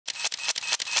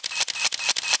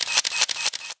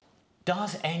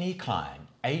Does any client,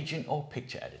 agent or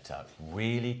picture editor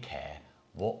really care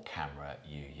what camera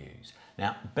you use?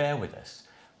 Now, bear with us.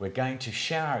 We're going to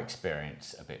share our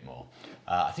experience a bit more.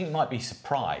 I think you might be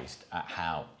surprised at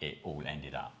how it all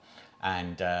ended up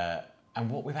and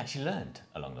what we've actually learned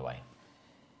along the way.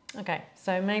 Okay,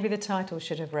 so maybe the title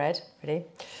should have read, ready?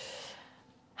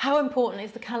 How important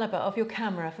is the calibre of your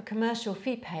camera for commercial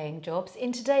fee-paying jobs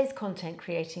in today's content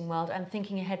creating world and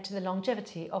thinking ahead to the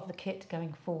longevity of the kit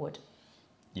going forward?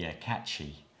 Yeah,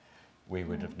 catchy. We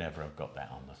would have never have got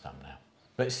that on the thumbnail.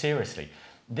 But seriously,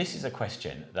 this is a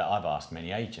question that I've asked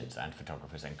many agents and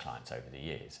photographers and clients over the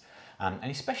years. And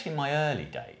especially in my early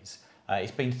days,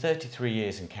 it's been 33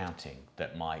 years and counting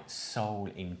that my sole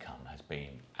income has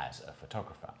been as a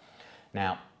photographer.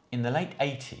 Now, in the late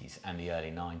 80s and the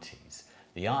early 90s,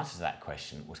 the answer to that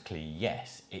question was clearly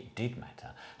yes, it did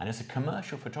matter. And as a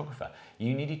commercial photographer,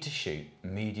 you needed to shoot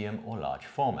medium or large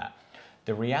format.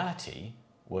 The reality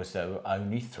was there were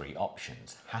only three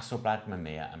options: Hasselblad,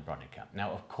 Mamiya and Bronica.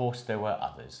 Now, of course, there were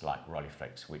others like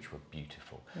Rolleiflex, which were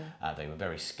beautiful. Yeah. They were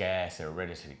very scarce, they were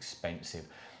relatively expensive.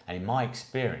 And in my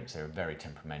experience, they were very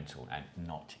temperamental and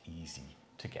not easy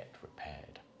to get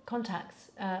repaired. Contax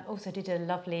also did a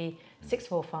lovely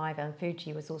 645, and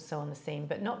Fuji was also on the scene,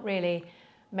 but not really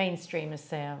mainstream as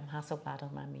say Hasselblad or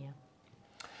Mamiya.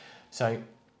 So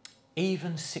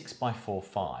even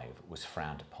 6x45 was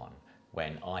frowned upon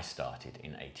when I started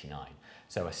in '89.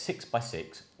 So a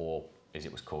 6x6, or as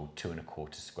it was called 2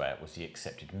 1/4 square, was the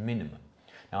accepted minimum.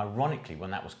 Now ironically, when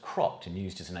that was cropped and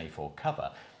used as an A4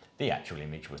 cover, the actual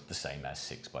image was the same as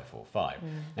 6x45.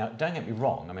 Now, don't get me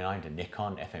wrong, I mean, I owned a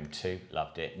Nikon FM2,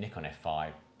 loved it, Nikon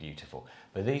F5, beautiful.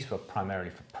 But these were primarily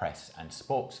for press and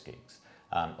sports gigs,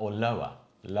 or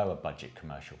lower budget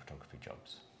commercial photography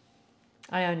jobs.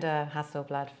 I owned a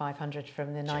Hasselblad 500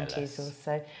 from the Jealous. 90s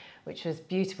also, which was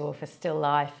beautiful for still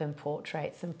life and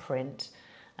portraits and print.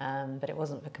 But it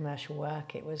wasn't for commercial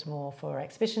work, it was more for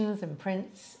exhibitions and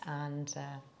prints and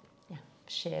yeah,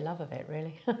 sheer love of it,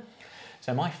 really.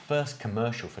 So my first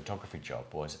commercial photography job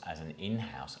was as an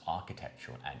in-house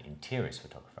architectural and interiors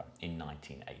photographer in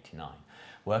 1989,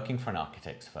 working for an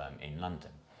architect's firm in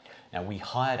London. Now we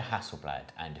hired a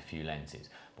Hasselblad and a few lenses,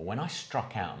 but when I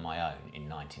struck out on my own in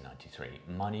 1993,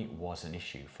 money was an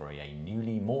issue for a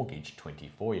newly mortgaged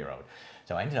 24-year-old.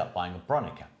 So I ended up buying a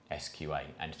Bronica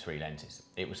SQ-A and 3 lenses.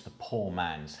 It was the poor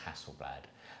man's Hasselblad.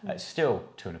 Still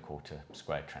 2 1/4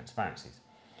 square transparencies.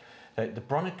 The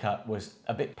Bronica was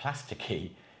a bit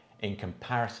plasticky in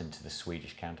comparison to the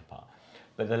Swedish counterpart,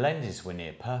 but the lenses were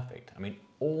near perfect. I mean,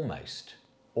 almost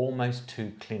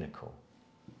too clinical.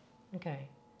 Okay,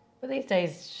 but these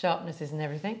days sharpness isn't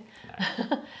everything.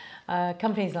 No.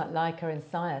 Companies like Leica and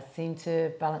Zeiss seem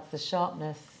to balance the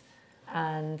sharpness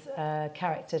and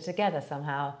character together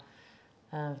somehow.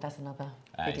 That's another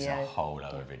video. It's a whole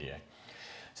other video.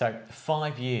 So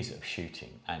 5 years of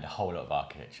shooting and a whole lot of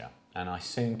architecture, and I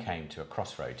soon came to a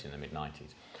crossroads in the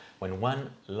mid-90s when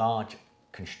one large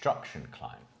construction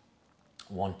client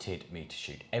wanted me to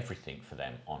shoot everything for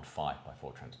them on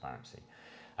 5x4 transparency,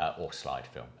 or slide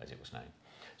film as it was known.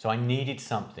 So I needed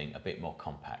something a bit more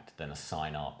compact than a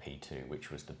Sinar P2,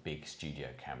 which was the big studio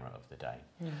camera of the day.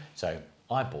 So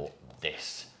I bought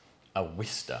this, a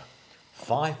Wister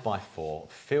 5x4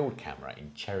 field camera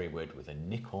in cherry wood with a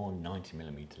Nikon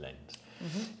 90mm lens.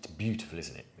 It's beautiful,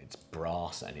 isn't it? It's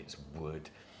brass and it's wood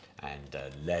and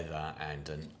leather and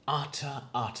an utter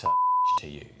to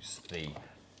use. The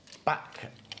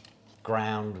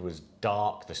background was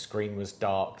dark, the screen was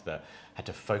dark, had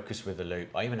to focus with the loop.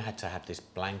 I even had to have this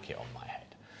blanket on my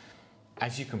head.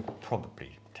 As you can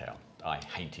probably tell, I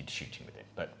hated shooting with it,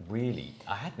 but really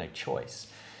I had no choice.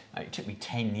 It took me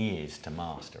 10 years to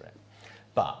master it.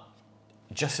 But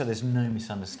just so there's no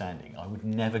misunderstanding, I would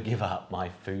never give up my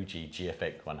Fuji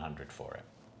GFX 100 for it.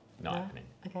 Not happening.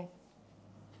 Okay.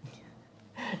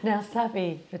 Now,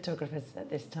 savvy photographers at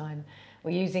this time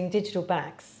were using digital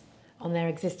backs on their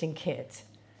existing kit.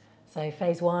 So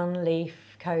Phase 1,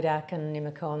 Leaf, Kodak and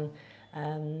Imicon.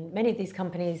 Many of these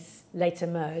companies later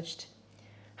merged.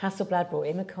 Hasselblad bought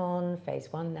Imicon,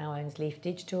 Phase 1 now owns Leaf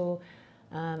Digital.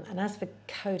 And as for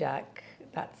Kodak,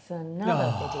 that's another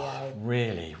video.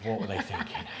 Really? What were they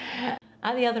thinking?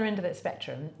 At the other end of the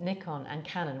spectrum, Nikon and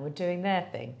Canon were doing their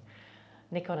thing.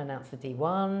 Nikon announced the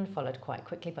D1, followed quite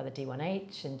quickly by the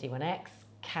D1H and D1X.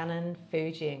 Canon,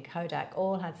 Fuji and Kodak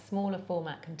all had smaller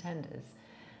format contenders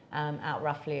out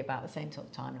roughly about the same sort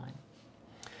of timeline.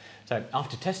 So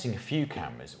after testing a few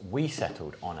cameras, we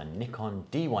settled on a Nikon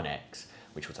D1X,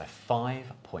 which was a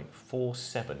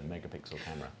 5.47 megapixel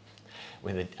camera.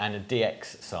 and a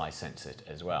DX size sensor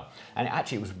as well. And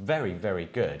actually it was very, very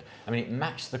good. I mean, it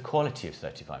matched the quality of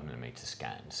 35mm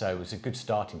scan, so it was a good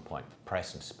starting point for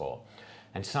press and sport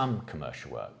and some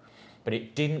commercial work. But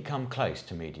it didn't come close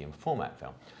to medium format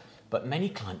film. But many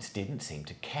clients didn't seem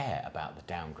to care about the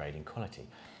downgrading quality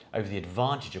over the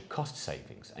advantage of cost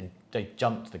savings, and they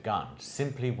jumped the gun,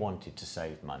 simply wanted to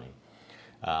save money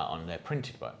on their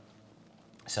printed work.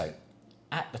 So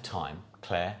at the time,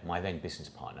 Claire, my then business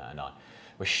partner, and I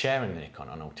were sharing the Nikon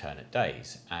on alternate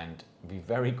days, and we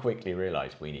very quickly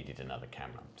realised we needed another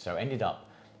camera. So ended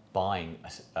up buying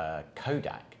a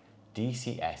Kodak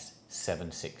DCS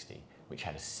 760, which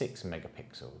had a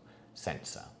 6-megapixel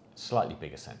sensor, slightly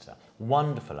bigger sensor,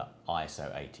 wonderful at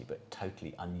ISO 80, but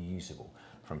totally unusable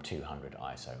from 200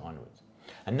 ISO onwards.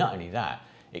 And not only that,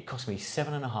 it cost me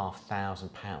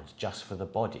 £7,500 just for the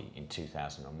body in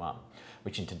 2001,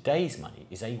 which in today's money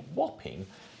is a whopping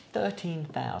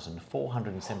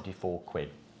 13,474 quid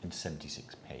and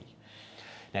 76p.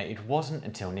 Now, it wasn't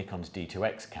until Nikon's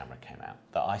D2X camera came out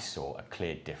that I saw a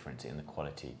clear difference in the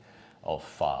quality of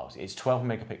files. Its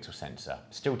 12-megapixel sensor,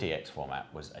 still DX format,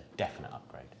 was a definite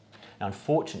upgrade. Now,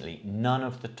 unfortunately, none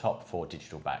of the top 4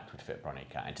 digital backs would fit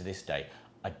Bronica, and to this day,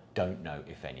 I don't know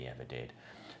if any ever did.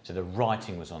 So the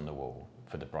writing was on the wall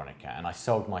for the Bronica, and I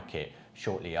sold my kit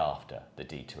shortly after the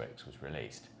D2X was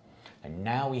released. And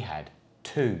now we had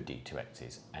 2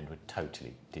 D2Xs and were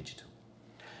totally digital.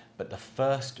 But the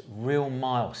first real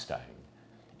milestone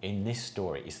in this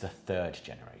story is the 3rd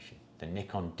generation, the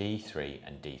Nikon D3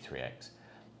 and D3X.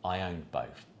 I owned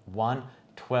both. One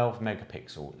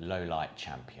 12-megapixel low-light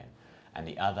champion, and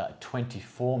the other a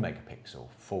 24-megapixel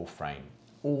full-frame,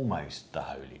 almost the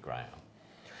holy grail.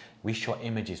 We shot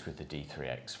images with the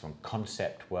D3X, from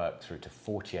concept work through to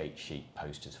 48-sheet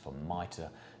posters for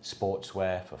Mitre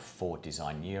Sportswear, for Ford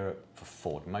Design Europe, for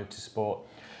Ford Motorsport.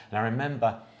 And I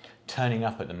remember turning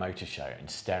up at the motor show and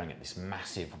staring at this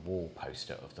massive wall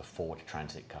poster of the Ford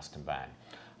Transit custom van,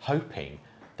 hoping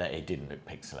that it didn't look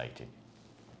pixelated.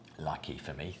 Lucky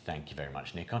for me, thank you very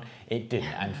much, Nikon, it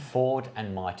didn't. And Ford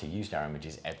and Mitre used our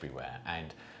images everywhere,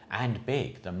 and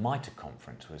big. The Mitre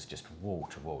conference was just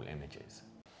wall-to-wall images.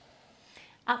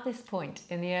 At this point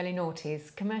in the early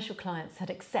noughties, commercial clients had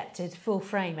accepted full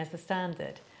frame as the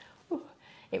standard.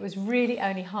 It was really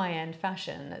only high-end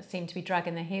fashion that seemed to be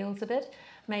dragging their heels a bit,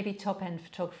 maybe top-end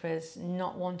photographers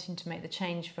not wanting to make the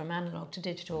change from analogue to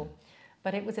digital.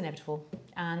 But it was inevitable,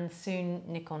 and soon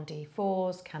Nikon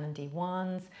D4s, Canon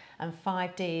D1s and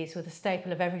 5Ds were the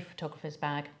staple of every photographer's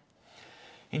bag.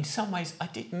 In some ways, I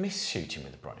did miss shooting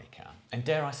with the Bronica, and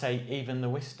dare I say, even the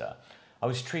Wister. I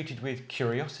was treated with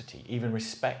curiosity, even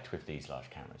respect with these large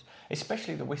cameras,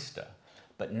 especially the Wister.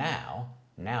 But now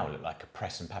I look like a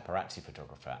press and paparazzi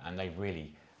photographer, and they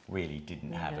really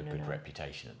didn't have a good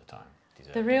reputation at the time.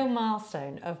 The real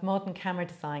milestone of modern camera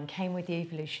design came with the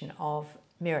evolution of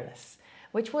mirrorless,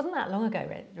 which wasn't that long ago,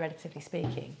 relatively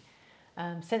speaking.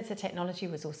 Sensor technology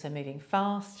was also moving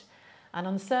fast, and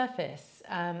on the surface,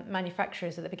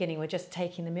 manufacturers at the beginning were just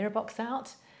taking the mirror box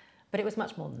out, but it was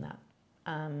much more than that.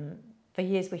 For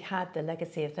years we had the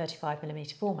legacy of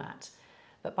 35mm format,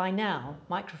 but by now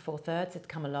Micro Four Thirds had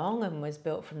come along and was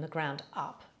built from the ground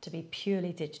up to be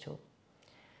purely digital.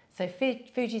 So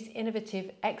Fuji's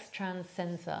innovative X-Trans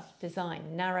sensor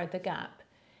design narrowed the gap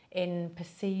in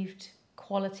perceived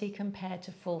quality compared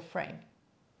to full frame.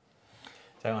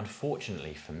 So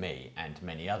unfortunately for me and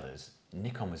many others,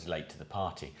 Nikon was late to the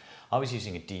party. I was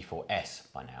using a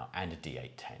D4S by now and a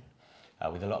D810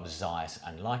 with a lot of Zeiss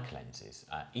and Leica lenses,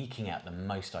 eking out the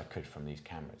most I could from these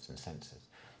cameras and sensors.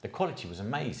 The quality was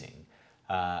amazing,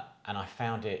 and I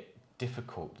found it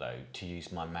difficult though to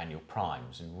use my manual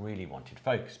primes and really wanted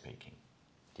focus peaking.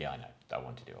 Yeah, I know, I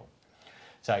wanted it all.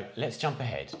 So let's jump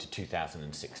ahead to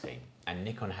 2016, and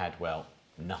Nikon had, well,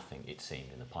 nothing it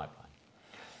seemed in the pipeline.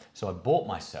 So I bought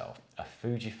myself a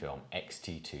Fujifilm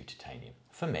X-T2 titanium.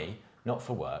 For me, not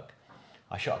for work.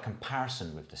 I shot a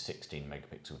comparison with the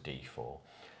 16-megapixel D4,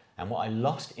 and what I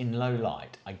lost in low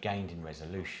light, I gained in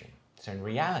resolution. So in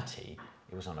reality,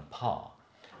 it was on a par.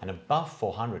 And above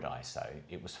 400 ISO,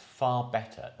 it was far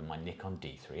better than my Nikon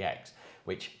D3X,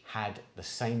 which had the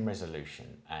same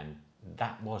resolution, and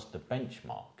that was the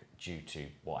benchmark due to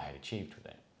what I had achieved with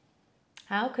it.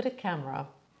 How could a camera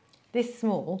this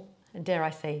small, and dare I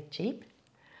say cheap,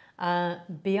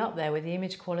 be up there with the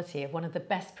image quality of one of the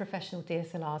best professional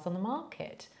DSLRs on the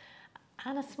market,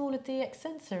 and a smaller DX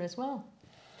sensor as well?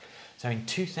 So in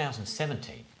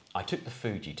 2017, I took the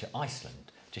Fuji to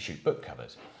Iceland to shoot book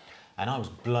covers. And I was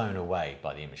blown away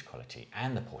by the image quality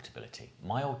and the portability.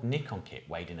 My old Nikon kit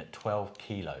weighed in at 12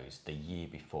 kilos the year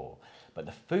before, but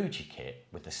the Fuji kit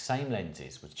with the same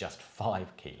lenses was just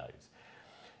 5 kilos.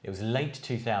 It was late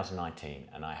 2019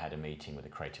 and I had a meeting with a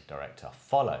creative director,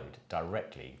 followed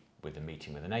directly with a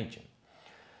meeting with an agent.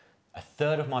 A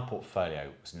third of my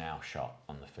portfolio was now shot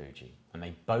on the Fuji, and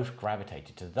they both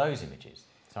gravitated to those images.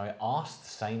 So I asked the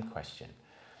same question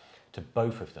to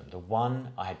both of them, the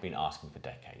one I had been asking for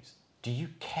decades. Do you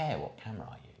care what camera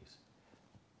I use?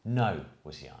 No,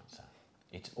 was the answer.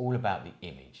 It's all about the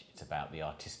image. It's about the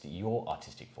your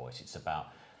artistic voice. It's about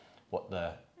what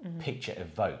the picture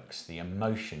evokes, the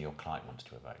emotion your client wants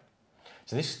to evoke.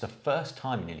 So this is the first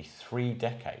time in nearly 3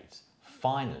 decades,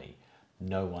 finally,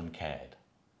 no one cared.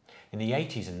 In the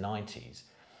 80s and 90s,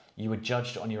 you were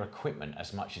judged on your equipment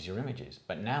as much as your images.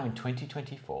 But now in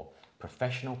 2024,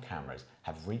 professional cameras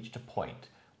have reached a point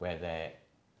where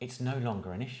it's no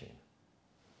longer an issue.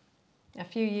 A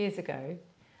few years ago,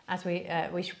 as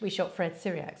we shot Fred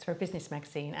Syriacs for a business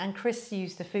magazine, and Chris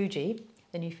used the Fuji,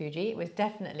 the new Fuji. It was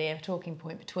definitely a talking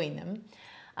point between them.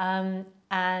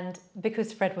 And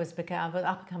because Fred was an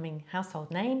up-and-coming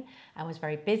household name and was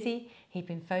very busy, he'd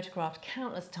been photographed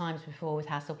countless times before with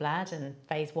Hasselblad and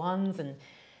Phase 1s, and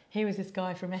here was this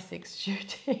guy from Essex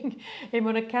shooting him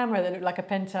on a camera that looked like a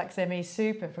Pentax ME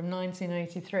Super from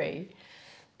 1983.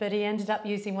 But he ended up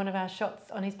using one of our shots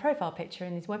on his profile picture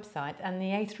in his website, and the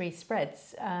A3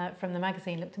 spreads from the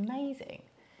magazine looked amazing.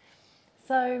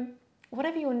 So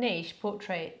whatever your niche,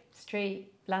 portrait,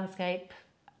 street, landscape,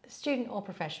 student or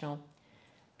professional,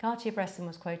 Cartier-Bresson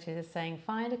was quoted as saying,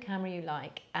 find a camera you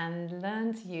like and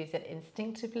learn to use it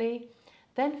instinctively,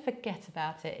 then forget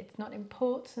about it. It's not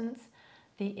important.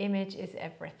 The image is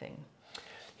everything.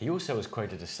 He also was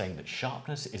quoted as saying that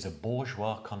sharpness is a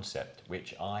bourgeois concept,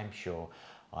 which I'm sure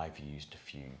I've used a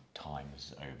few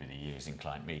times over the years in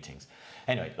client meetings.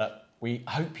 Anyway, look, we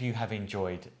hope you have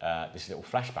enjoyed this little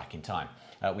flashback in time.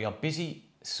 We are busy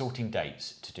sorting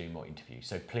dates to do more interviews,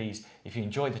 so please, if you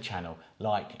enjoy the channel,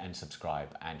 like and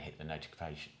subscribe and hit the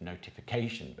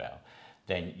notification bell,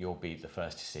 then you'll be the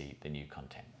first to see the new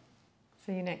content.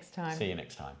 See you next time. See you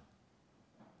next time.